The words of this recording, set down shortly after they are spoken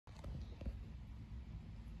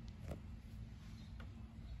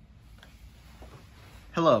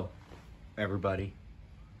Hello, everybody.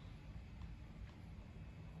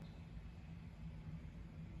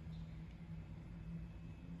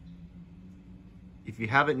 If you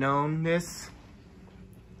haven't known this,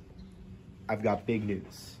 I've got big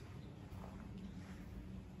news.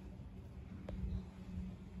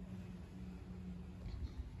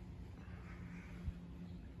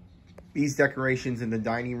 These decorations in the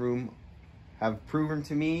dining room have proven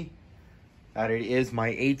to me that it is my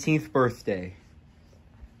 18th birthday.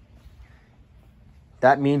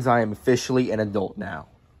 That means I am officially an adult now.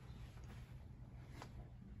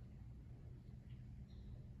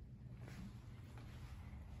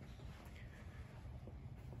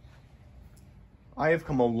 I have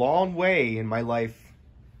come a long way in my life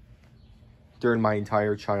during my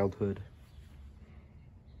entire childhood.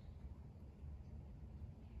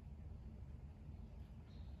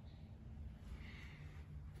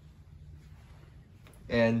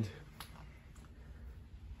 And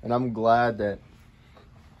I'm glad that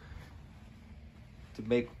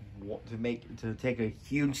to take a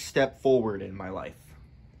huge step forward in my life.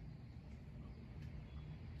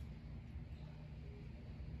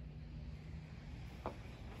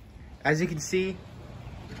 As you can see,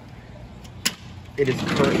 it is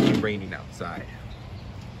currently raining outside.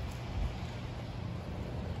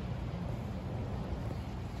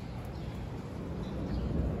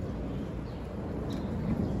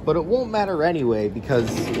 But it won't matter anyway because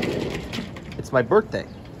it's my birthday.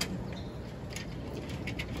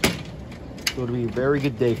 So it'll be a very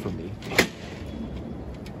good day for me.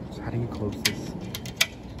 So how do you close this?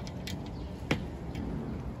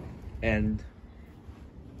 And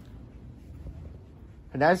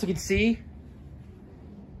as you can see,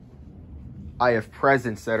 I have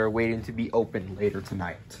presents that are waiting to be opened later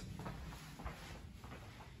tonight.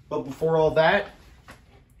 But before all that,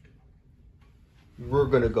 we're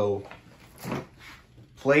gonna go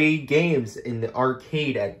play games in the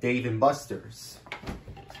arcade at Dave & Buster's.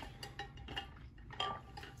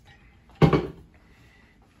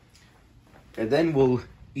 And then we'll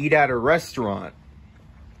eat at a restaurant.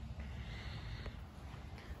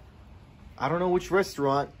 I don't know which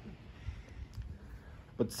restaurant,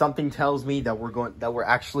 but something tells me that we're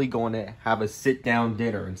actually going to have a sit-down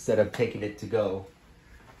dinner instead of taking it to go,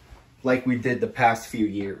 like we did the past few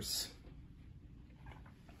years.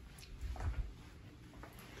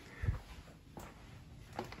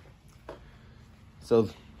 So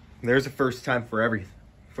there's a first time for everything,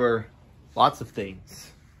 for lots of things.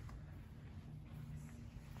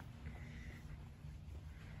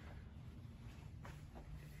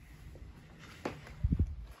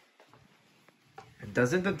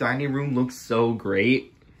 Doesn't the dining room look so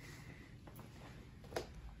great?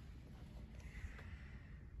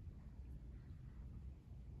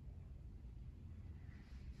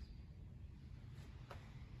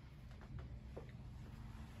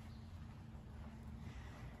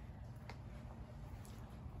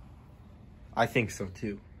 I think so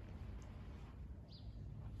too.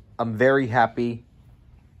 I'm very happy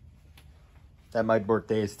that my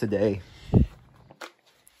birthday is today.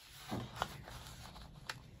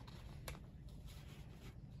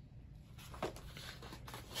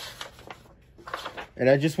 And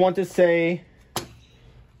I just want to say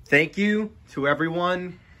thank you to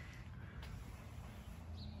everyone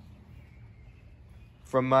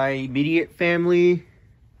from my immediate family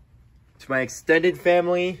to my extended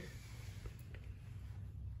family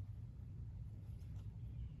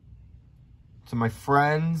to my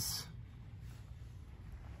friends.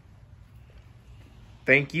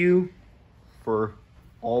 Thank you for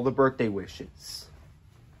all the birthday wishes.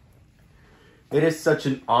 It is such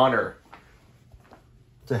an honor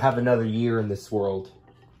to have another year in this world.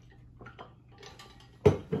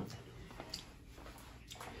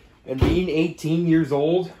 And being 18 years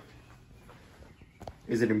old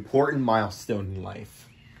is an important milestone in life.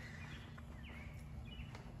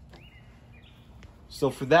 So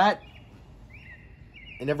for that,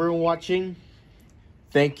 and everyone watching,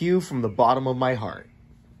 thank you from the bottom of my heart.